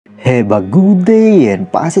Have a good day and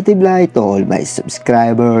positive light to all my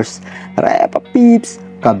subscribers, Repa Peeps,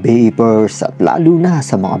 ka-vapers at lalo na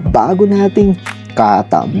sa mga bago nating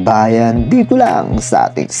katambayan dito lang sa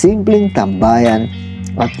ating simpleng tambayan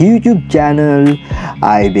at YouTube channel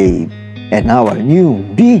IDEYA. And our new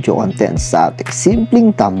video content sa ating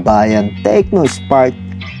simpleng tambayan Techno Spark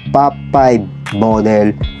Pop 5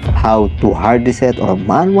 model, how to hard reset or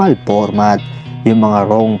manual format yung mga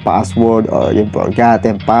wrong password or yung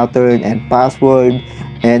forgotten pattern and password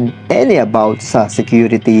and any about sa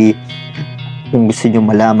security kung gusto nyo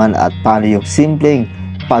malaman at paano yung simpleng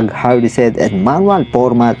pag hard reset and manual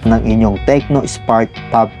format ng inyong Techno Spark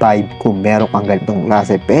Pop 5. Kung meron kang ganitong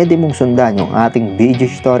klase, pwede mong sundan yung ating video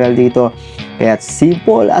tutorial dito. Kaya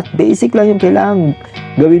simple at basic lang yung kailangan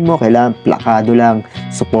gawin mo. Kailangan plakado lang,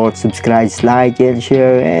 support, subscribe, like and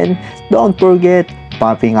share, and don't forget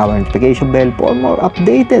popping our notification bell for more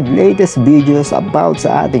updated latest videos about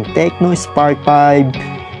sa ating Techno Spark 5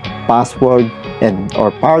 password and or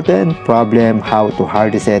pattern problem, how to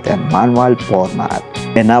hard reset and manual format.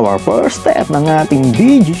 And our first step ng ating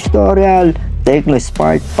video tutorial, Techno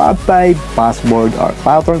Spark Pop 5 password or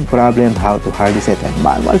pattern problem, how to hard reset and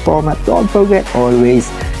manual format. Don't forget always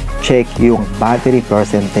check yung battery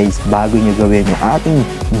percentage bago nyo gawin yung ating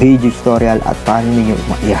video tutorial at paano nyo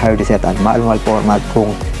i-hard reset at manual format.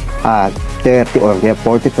 Kung 30 or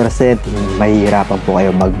 40% mahihirapan po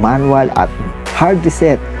kayo mag-manual at hard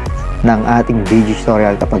reset ng ating video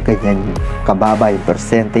tutorial kapag ganyan kababa yung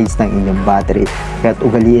percentage ng inyong battery. Kaya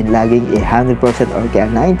ugaliin laging 100% or kaya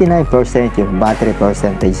 99% yung battery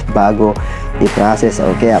percentage bago i-process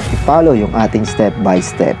or kaya i-follow yung ating step by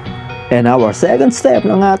step. And our second step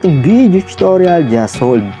ng ating video tutorial, just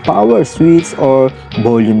hold power switch or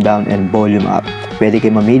volume down and volume up. Pwede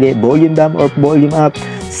kayo mamili volume down or volume up,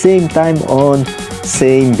 same time on,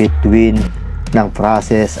 same between ng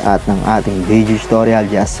process at ng ating video tutorial.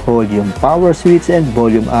 Just hold yung power switch and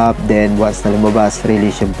volume up, then once na lumabas,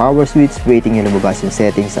 release yung power switch, waiting yung lumabas yung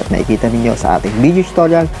settings at makikita ninyo sa ating video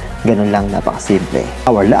tutorial. Ganun lang, napakasimple.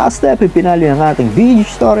 Our last step, ipinali ng ating video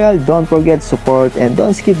tutorial. Don't forget support and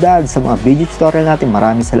don't skip that sa mga video tutorial natin.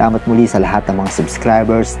 Maraming salamat muli sa lahat ng mga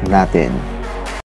subscribers natin.